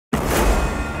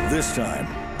This time,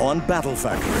 on Battle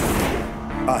Factory,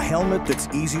 a helmet that's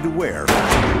easy to wear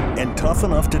and tough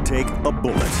enough to take a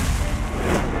bullet.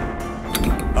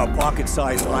 A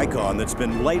pocket-sized icon that's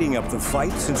been lighting up the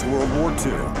fight since World War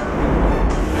II.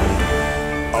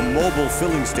 A mobile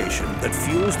filling station that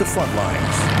fuels the front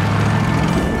lines.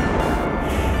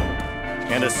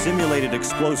 And a simulated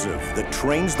explosive that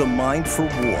trains the mind for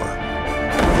war.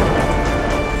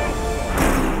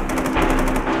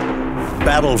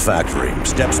 Battle Factory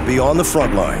steps beyond the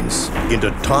front lines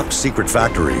into top secret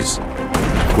factories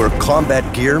where combat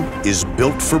gear is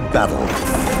built for battle.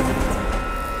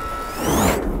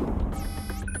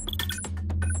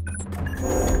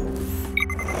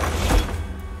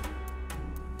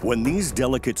 When these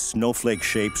delicate snowflake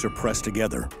shapes are pressed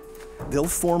together, they'll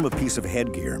form a piece of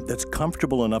headgear that's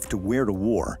comfortable enough to wear to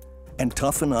war and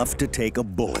tough enough to take a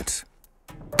bullet.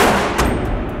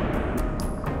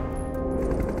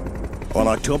 On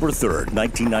October 3rd,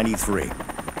 1993,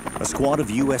 a squad of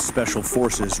U.S. Special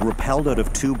Forces rappelled out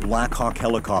of two Black Hawk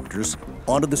helicopters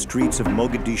onto the streets of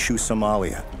Mogadishu,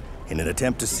 Somalia, in an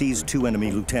attempt to seize two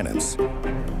enemy lieutenants.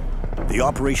 The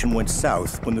operation went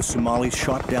south when the Somalis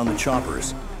shot down the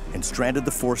choppers and stranded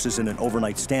the forces in an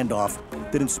overnight standoff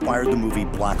that inspired the movie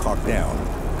Black Hawk Down.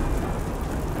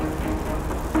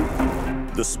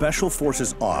 The Special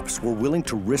Forces ops were willing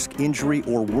to risk injury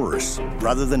or worse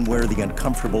rather than wear the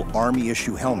uncomfortable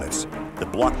Army-issue helmets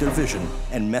that blocked their vision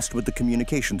and messed with the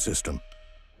communication system.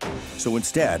 So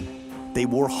instead, they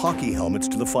wore hockey helmets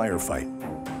to the firefight.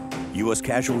 U.S.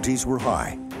 casualties were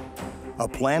high. A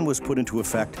plan was put into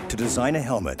effect to design a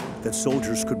helmet that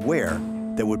soldiers could wear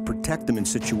that would protect them in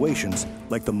situations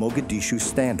like the Mogadishu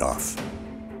standoff.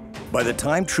 By the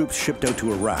time troops shipped out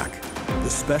to Iraq, the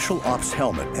Special Ops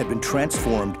helmet had been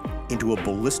transformed into a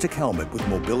ballistic helmet with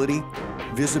mobility,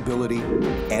 visibility,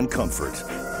 and comfort.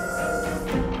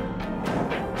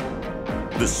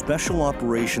 The Special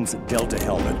Operations Delta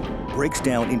helmet breaks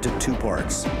down into two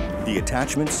parts, the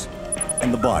attachments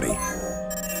and the body.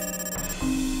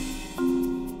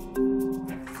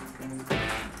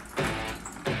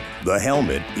 The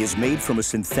helmet is made from a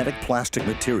synthetic plastic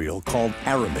material called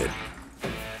aramid.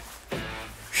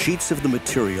 Sheets of the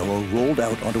material are rolled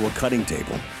out onto a cutting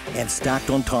table and stacked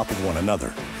on top of one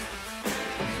another.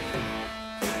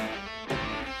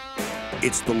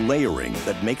 It's the layering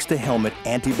that makes the helmet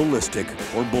anti-ballistic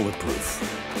or bulletproof.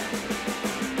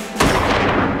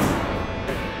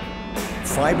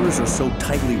 Fibers are so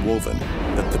tightly woven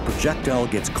that the projectile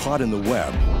gets caught in the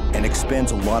web and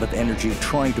expends a lot of energy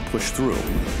trying to push through.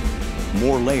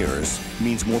 More layers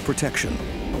means more protection.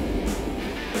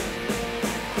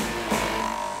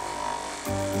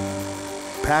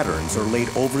 Patterns are laid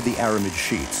over the aramid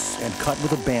sheets and cut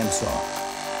with a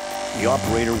bandsaw. The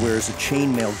operator wears a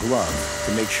chainmail glove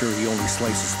to make sure he only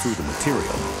slices through the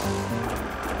material.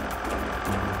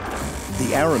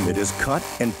 The aramid is cut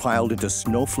and piled into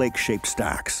snowflake-shaped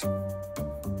stacks.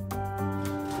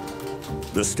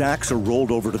 The stacks are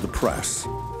rolled over to the press.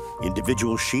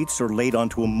 Individual sheets are laid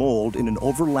onto a mold in an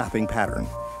overlapping pattern.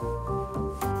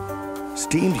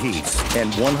 Steamed heats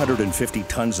and 150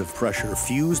 tons of pressure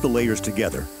fuse the layers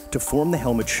together to form the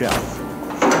helmet shell.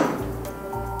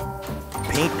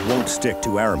 Paint won't stick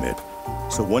to aramid,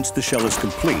 so once the shell is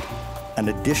complete, an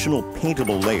additional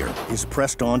paintable layer is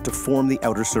pressed on to form the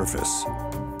outer surface.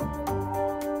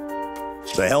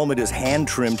 The helmet is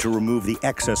hand-trimmed to remove the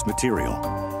excess material.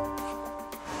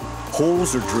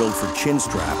 Holes are drilled for chin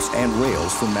straps and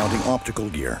rails for mounting optical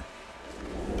gear.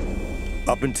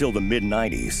 Up until the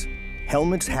mid-90s,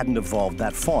 helmets hadn't evolved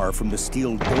that far from the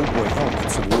steel doughboy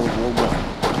helmets of World War I.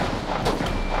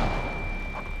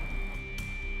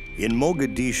 In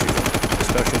Mogadishu,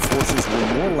 Special Forces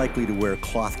were more likely to wear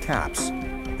cloth caps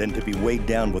than to be weighed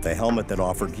down with a helmet that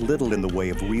offered little in the way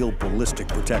of real ballistic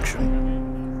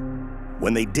protection.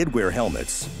 When they did wear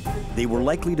helmets, they were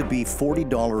likely to be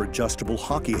 $40 adjustable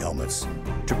hockey helmets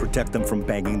to protect them from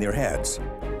banging their heads,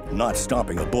 not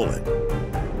stopping a bullet.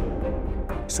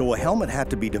 So a helmet had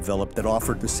to be developed that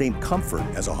offered the same comfort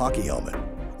as a hockey helmet,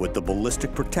 with the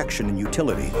ballistic protection and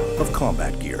utility of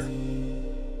combat gear.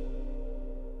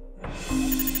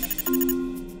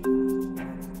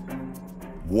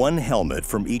 One helmet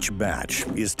from each batch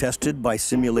is tested by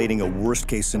simulating a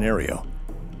worst-case scenario,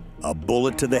 a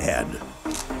bullet to the head.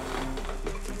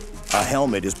 A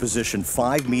helmet is positioned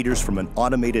 5 meters from an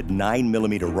automated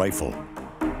 9mm rifle.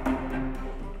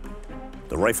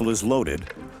 The rifle is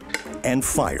loaded and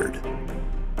fired.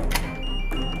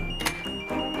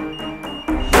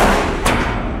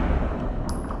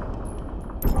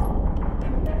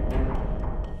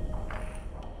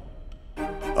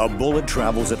 A bullet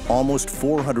travels at almost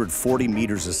 440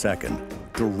 meters a second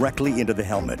directly into the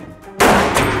helmet.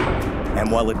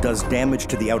 And while it does damage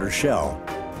to the outer shell,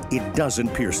 it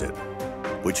doesn't pierce it,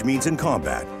 which means in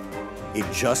combat, it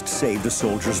just saved a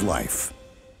soldier's life.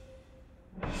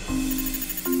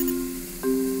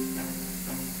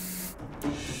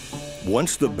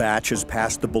 Once the batch has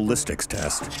passed the ballistics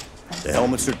test, the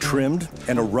helmets are trimmed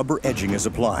and a rubber edging is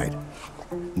applied.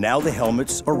 Now the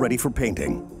helmets are ready for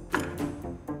painting.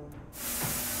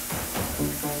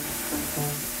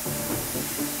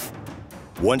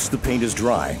 Once the paint is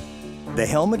dry, the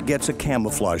helmet gets a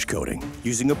camouflage coating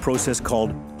using a process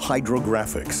called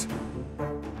hydrographics.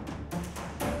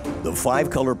 The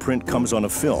 5-color print comes on a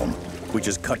film, which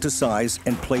is cut to size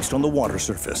and placed on the water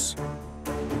surface.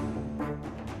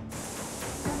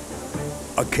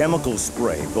 A chemical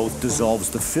spray both dissolves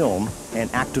the film and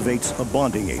activates a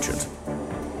bonding agent.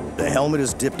 The helmet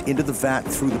is dipped into the vat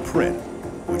through the print,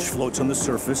 which floats on the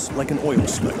surface like an oil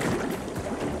slick.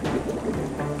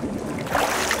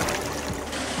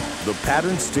 The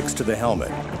pattern sticks to the helmet,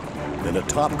 then a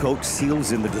top coat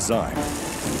seals in the design.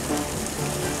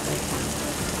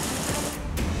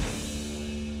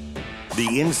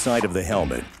 The inside of the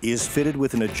helmet is fitted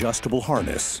with an adjustable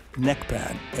harness, neck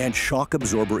pad, and shock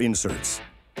absorber inserts.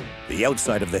 The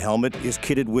outside of the helmet is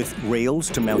kitted with rails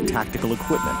to mount tactical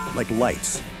equipment like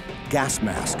lights, gas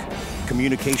mask,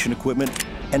 communication equipment,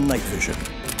 and night vision.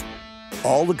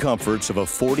 All the comforts of a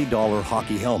 $40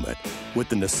 hockey helmet with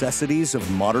the necessities of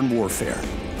modern warfare.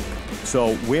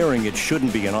 So wearing it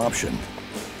shouldn't be an option.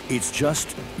 It's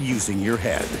just using your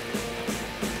head.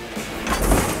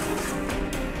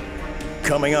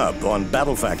 Coming up on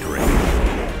Battle Factory,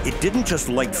 it didn't just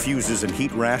light fuses and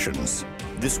heat rations.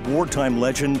 This wartime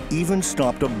legend even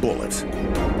stopped a bullet.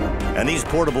 And these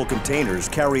portable containers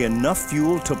carry enough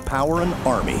fuel to power an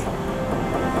army.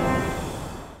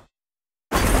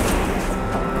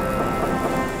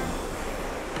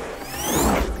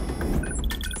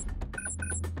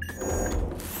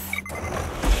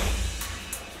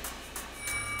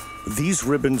 These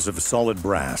ribbons of solid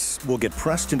brass will get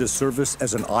pressed into service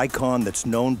as an icon that's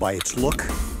known by its look,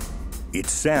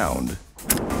 its sound,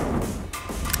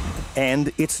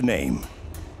 and its name,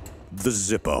 the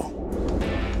Zippo.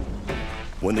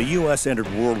 When the U.S. entered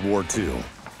World War II,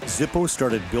 Zippo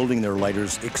started building their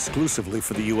lighters exclusively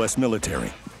for the U.S.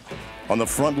 military. On the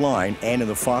front line and in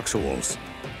the foxholes,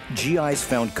 GIs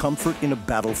found comfort in a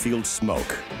battlefield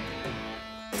smoke.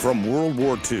 From World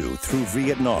War II through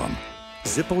Vietnam,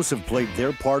 Zippos have played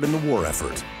their part in the war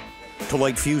effort to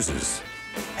light fuses,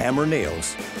 hammer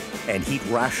nails, and heat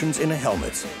rations in a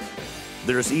helmet.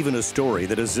 There's even a story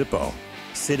that a Zippo,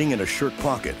 sitting in a shirt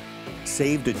pocket,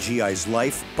 saved a GI's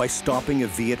life by stopping a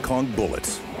Viet Cong bullet.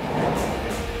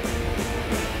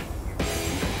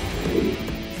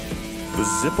 The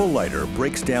Zippo lighter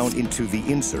breaks down into the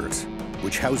insert,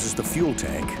 which houses the fuel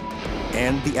tank,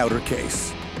 and the outer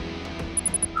case.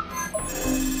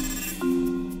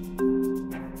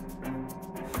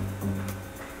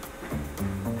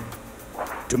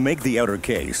 To make the outer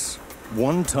case,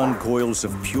 1-ton coils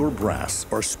of pure brass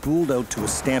are spooled out to a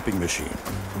stamping machine,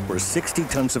 where 60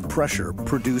 tons of pressure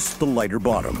produce the lighter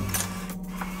bottom.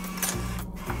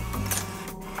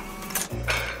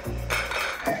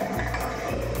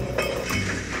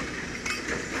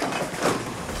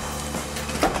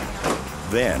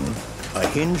 Then, a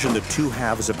hinge and the 2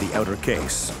 halves of the outer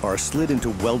case are slid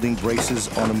into welding braces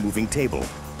on a moving table.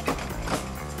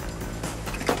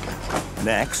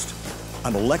 Next,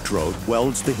 an electrode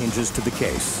welds the hinges to the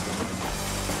case.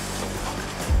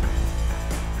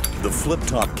 The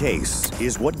flip-top case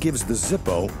is what gives the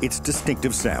Zippo its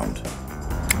distinctive sound.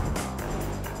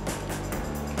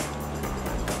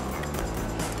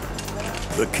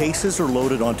 The cases are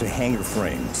loaded onto hanger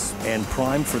frames and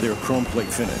primed for their chrome plate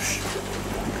finish.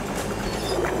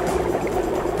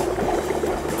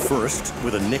 First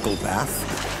with a nickel bath,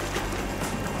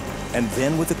 and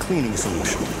then with a cleaning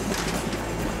solution.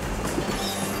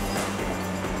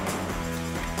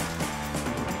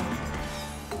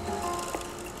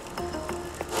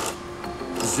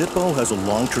 Zippo has a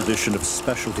long tradition of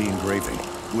specialty engraving,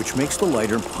 which makes the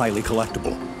lighter highly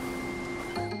collectible.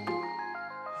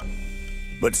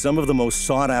 But some of the most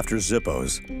sought-after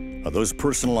Zippos are those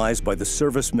personalized by the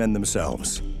servicemen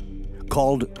themselves.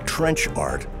 Called trench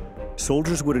art,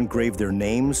 soldiers would engrave their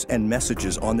names and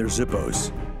messages on their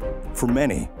Zippos. For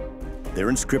many, their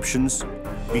inscriptions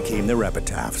became their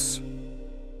epitaphs.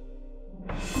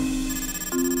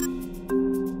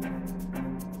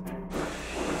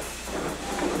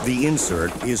 The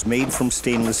insert is made from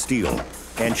stainless steel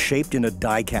and shaped in a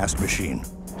die-cast machine.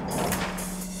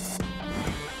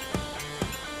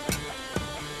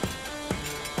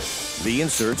 The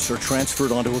inserts are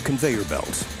transferred onto a conveyor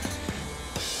belt.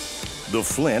 The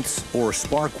flints, or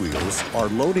spark wheels, are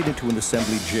loaded into an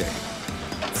assembly jig,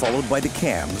 followed by the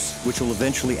cams, which will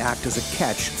eventually act as a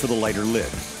catch for the lighter lid.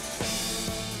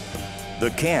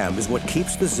 The cam is what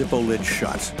keeps the Zippo lid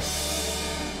shut.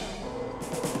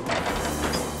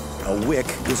 A wick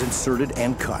is inserted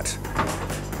and cut.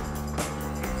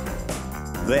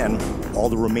 Then, all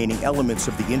the remaining elements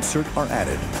of the insert are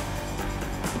added.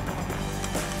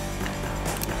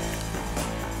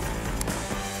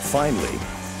 Finally,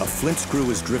 a flint screw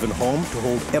is driven home to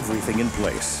hold everything in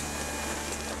place.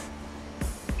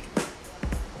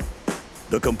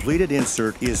 The completed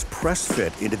insert is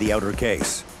press-fit into the outer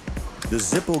case. The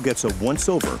Zippo gets a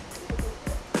once-over,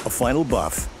 a final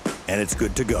buff, and it's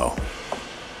good to go.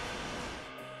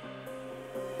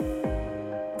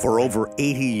 For over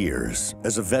 80 years,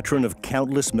 as a veteran of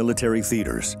countless military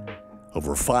theaters,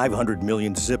 over 500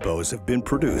 million Zippos have been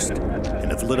produced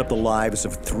and have lit up the lives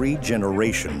of 3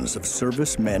 generations of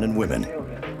servicemen and women.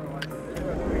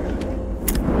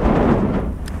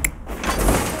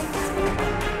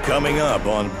 Coming up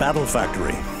on Battle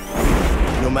Factory.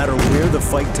 No matter where the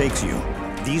fight takes you,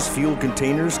 these fuel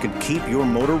containers can keep your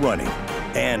motor running,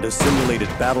 and a simulated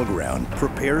battleground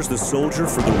prepares the soldier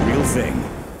for the real thing.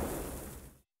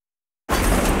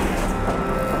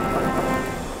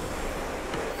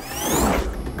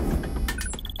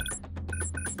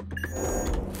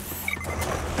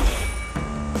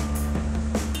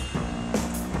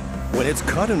 When it's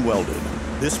cut and welded,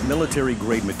 this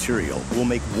military-grade material will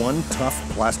make one tough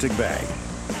plastic bag.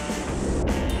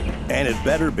 And it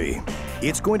better be.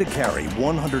 It's going to carry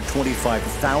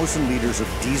 125,000 liters of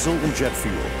diesel and jet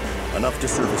fuel, enough to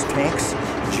service tanks,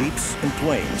 jeeps, and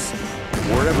planes,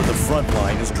 wherever the front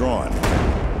line is drawn.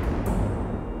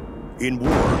 In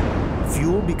war,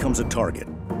 fuel becomes a target.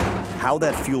 How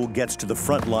that fuel gets to the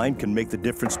front line can make the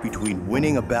difference between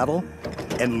winning a battle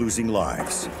and losing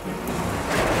lives.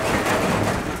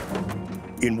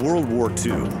 In World War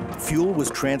II, fuel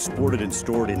was transported and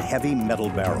stored in heavy metal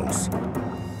barrels.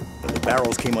 When the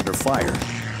barrels came under fire,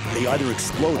 they either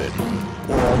exploded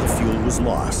or all the fuel was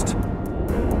lost.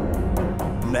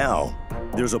 Now,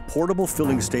 there's a portable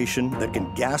filling station that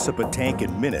can gas up a tank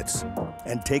in minutes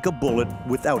and take a bullet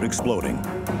without exploding.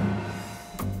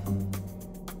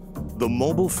 The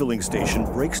mobile filling station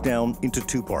breaks down into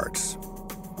 2 parts: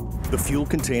 the fuel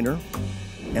container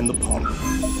and the pump.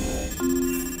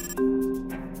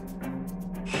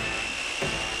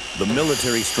 The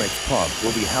military-strength pump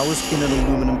will be housed in an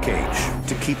aluminum cage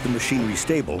to keep the machinery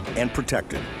stable and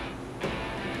protected.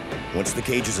 Once the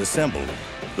cage is assembled,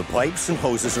 the pipes and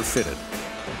hoses are fitted,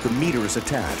 the meter is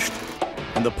attached,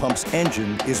 and the pump's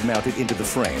engine is mounted into the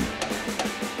frame.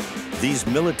 These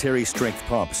military-strength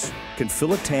pumps can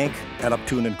fill a tank at up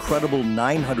to an incredible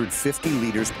 950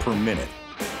 liters per minute.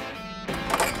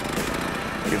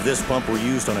 If this pump were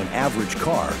used on an average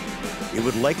car, it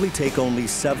would likely take only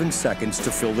 7 seconds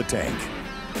to fill the tank.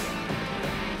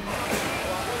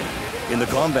 In the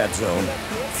combat zone,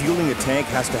 fueling a tank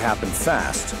has to happen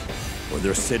fast, or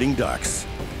they're sitting ducks.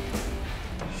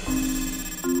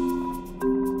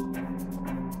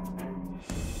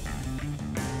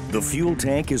 The fuel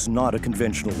tank is not a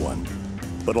conventional one,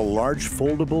 but a large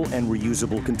foldable and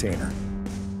reusable container.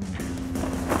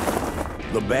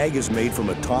 The bag is made from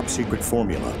a top-secret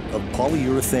formula of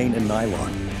polyurethane and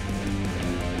nylon.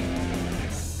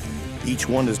 Each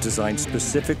one is designed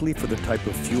specifically for the type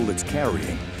of fuel it's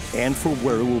carrying and for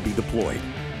where it will be deployed.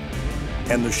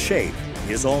 And the shape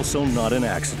is also not an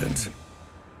accident.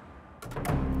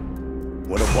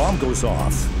 When a bomb goes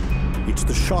off, it's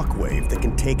the shock wave that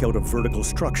can take out a vertical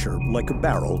structure like a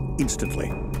barrel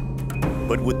instantly.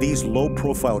 But with these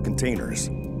low-profile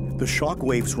containers, the shock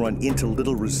waves run into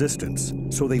little resistance,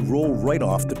 so they roll right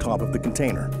off the top of the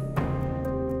container.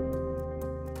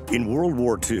 In World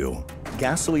War II,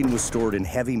 gasoline was stored in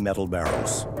heavy metal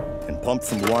barrels and pumped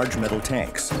from large metal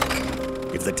tanks.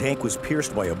 If the tank was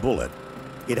pierced by a bullet,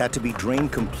 it had to be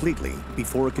drained completely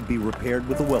before it could be repaired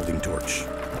with a welding torch.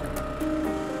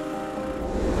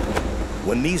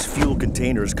 When these fuel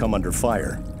containers come under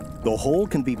fire, the hole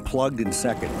can be plugged in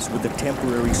seconds with a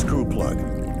temporary screw plug,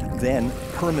 then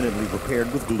permanently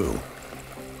repaired with glue.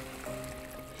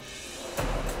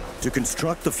 To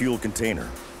construct the fuel container,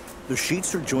 the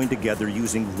sheets are joined together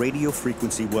using radio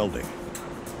frequency welding.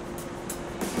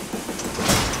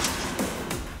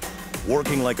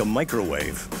 Working like a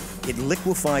microwave, it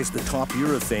liquefies the top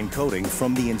urethane coating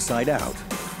from the inside out.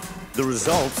 The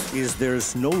result is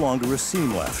there's no longer a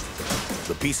seam left.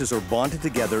 The pieces are bonded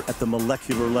together at the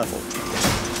molecular level.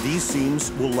 These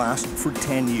seams will last for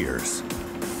 10 years.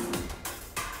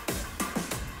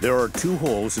 There are two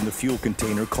holes in the fuel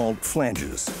container called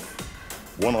flanges.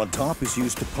 One on top is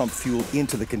used to pump fuel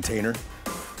into the container,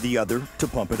 the other to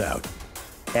pump it out.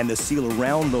 And the seal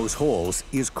around those holes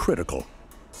is critical.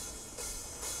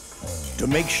 To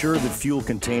make sure the fuel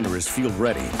container is field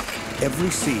ready,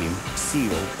 every seam,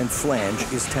 seal, and flange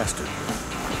is tested.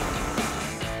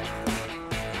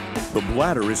 The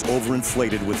bladder is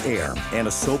overinflated with air, and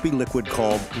a soapy liquid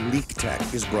called leak tech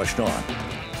is brushed on.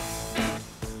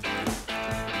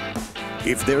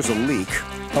 If there's a leak,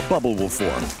 a bubble will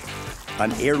form.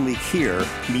 An air leak here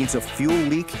means a fuel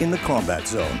leak in the combat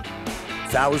zone.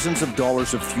 Thousands of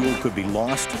dollars of fuel could be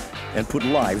lost and put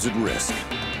lives at risk.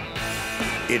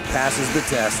 It passes the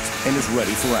test and is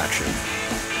ready for action.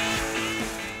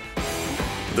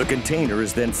 The container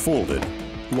is then folded,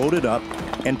 loaded up,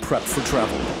 and prepped for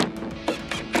travel.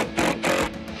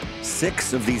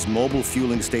 6 of these mobile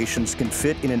fueling stations can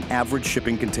fit in an average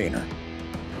shipping container.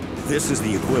 This is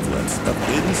the equivalent of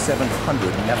 8,700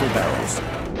 metal barrels.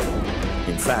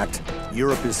 In fact,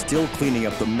 Europe is still cleaning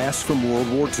up the mess from World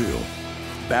War II.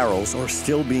 Barrels are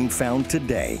still being found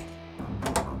today.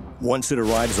 Once it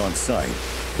arrives on site,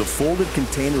 the folded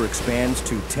container expands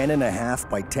to 10.5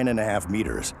 by 10.5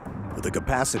 meters with a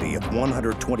capacity of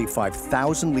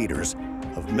 125,000 liters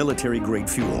of military-grade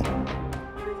fuel.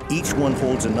 Each one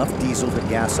holds enough diesel to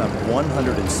gas up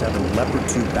 107 Leopard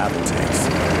 2 battle tanks.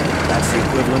 That's the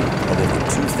equivalent of over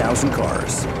 2,000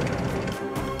 cars.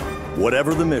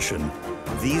 Whatever the mission,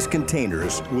 these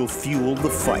containers will fuel the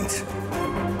fight.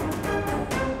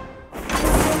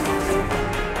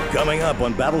 Coming up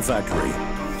on Battle Factory,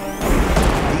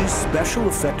 these special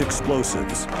effect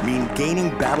explosives mean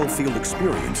gaining battlefield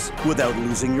experience without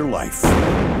losing your life.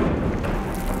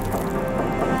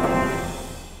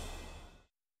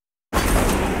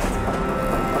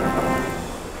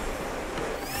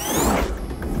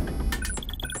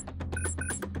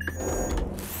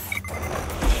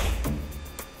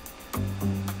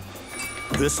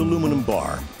 This aluminum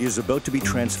bar is about to be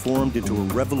transformed into a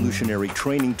revolutionary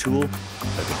training tool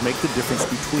that could make the difference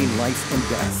between life and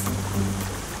death.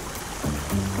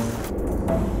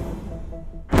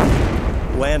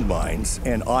 Landmines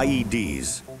and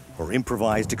IEDs, or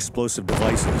improvised explosive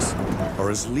devices, are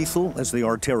as lethal as they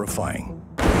are terrifying.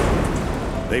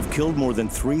 They've killed more than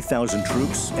 3,000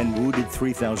 troops and wounded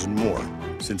 3,000 more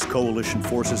since coalition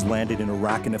forces landed in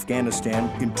Iraq and Afghanistan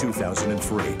in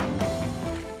 2003.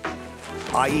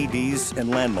 IEDs and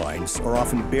landmines are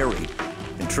often buried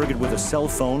and triggered with a cell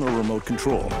phone or remote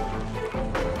control.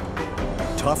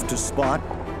 Tough to spot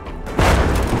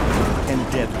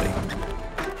and deadly.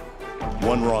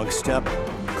 One wrong step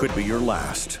could be your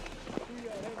last.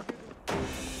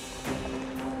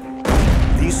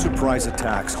 These surprise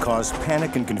attacks cause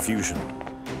panic and confusion.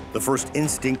 The first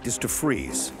instinct is to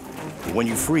freeze. When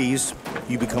you freeze,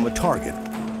 you become a target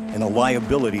and a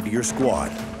liability to your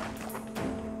squad.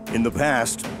 In the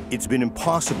past, it's been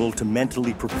impossible to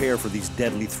mentally prepare for these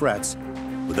deadly threats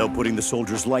without putting the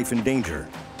soldier's life in danger.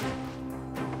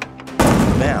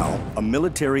 Now, a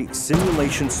military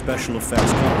simulation special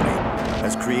effects company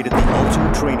has created the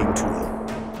ultimate training tool.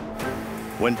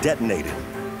 When detonated,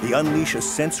 they unleash a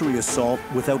sensory assault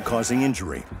without causing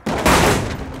injury.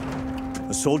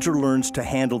 A soldier learns to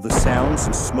handle the sounds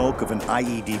and smoke of an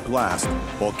IED blast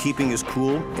while keeping his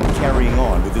cool and carrying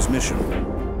on with his mission.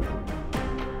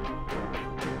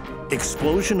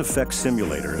 Explosion effect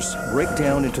simulators break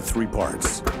down into 3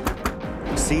 parts: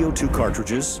 CO2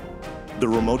 cartridges, the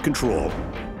remote control,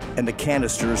 and the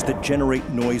canisters that generate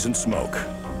noise and smoke.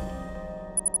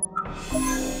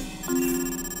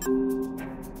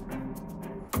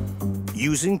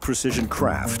 Using precision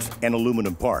craft and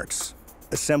aluminum parts,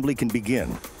 assembly can begin.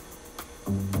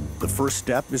 The first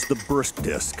step is the burst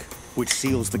disc, which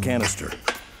seals the canister.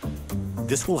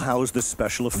 This will house the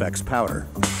special effects powder.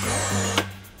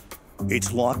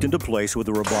 It's locked into place with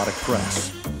a robotic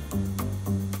press.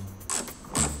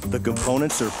 The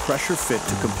components are pressure fit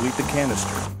to complete the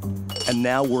canister, and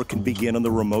now work can begin on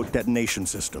the remote detonation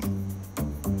system.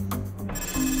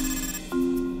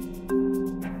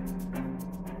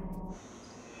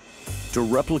 To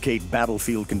replicate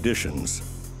battlefield conditions,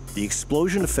 the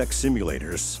explosion effect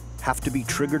simulators have to be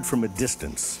triggered from a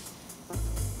distance.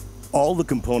 All the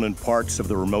component parts of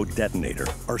the remote detonator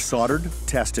are soldered,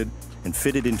 tested, and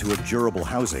fitted into a durable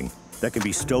housing that can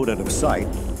be stowed out of sight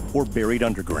or buried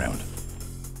underground.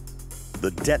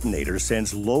 The detonator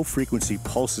sends low-frequency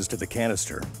pulses to the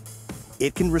canister.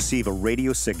 It can receive a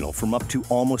radio signal from up to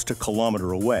almost a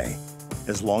kilometer away,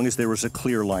 as long as there is a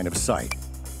clear line of sight.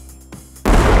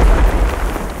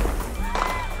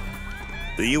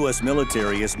 The U.S.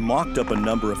 military has mocked up a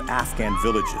number of Afghan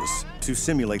villages to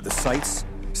simulate the sights,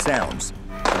 sounds,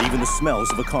 and even the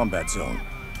smells of a combat zone.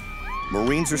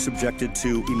 Marines are subjected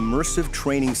to immersive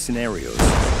training scenarios,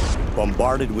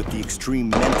 bombarded with the extreme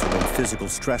mental and physical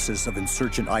stresses of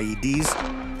insurgent IEDs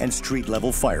and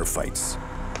street-level firefights.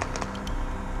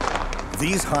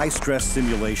 These high-stress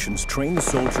simulations train the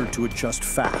soldier to adjust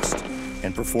fast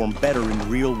and perform better in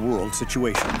real-world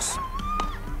situations.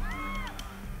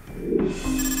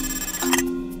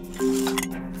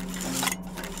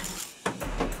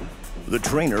 The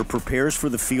trainer prepares for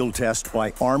the field test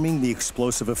by arming the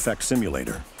explosive effect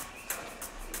simulator.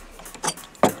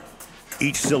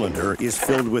 Each cylinder is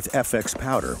filled with FX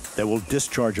powder that will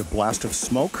discharge a blast of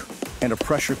smoke and a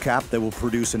pressure cap that will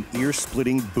produce an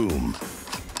ear-splitting boom.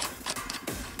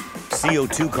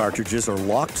 CO2 cartridges are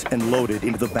locked and loaded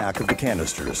into the back of the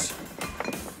canisters.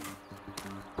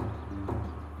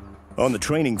 On the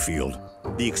training field,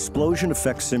 the explosion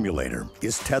effect simulator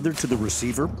is tethered to the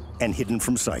receiver and hidden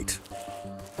from sight.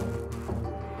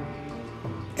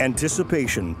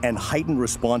 Anticipation and heightened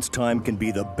response time can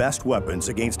be the best weapons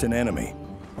against an enemy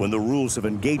when the rules of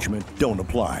engagement don't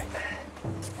apply.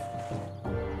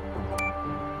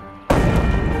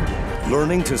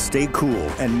 Learning to stay cool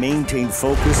and maintain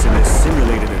focus in a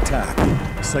simulated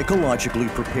attack psychologically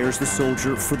prepares the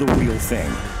soldier for the real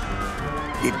thing.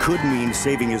 It could mean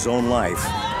saving his own life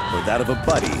or that of a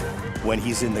buddy when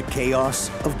he's in the chaos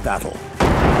of battle.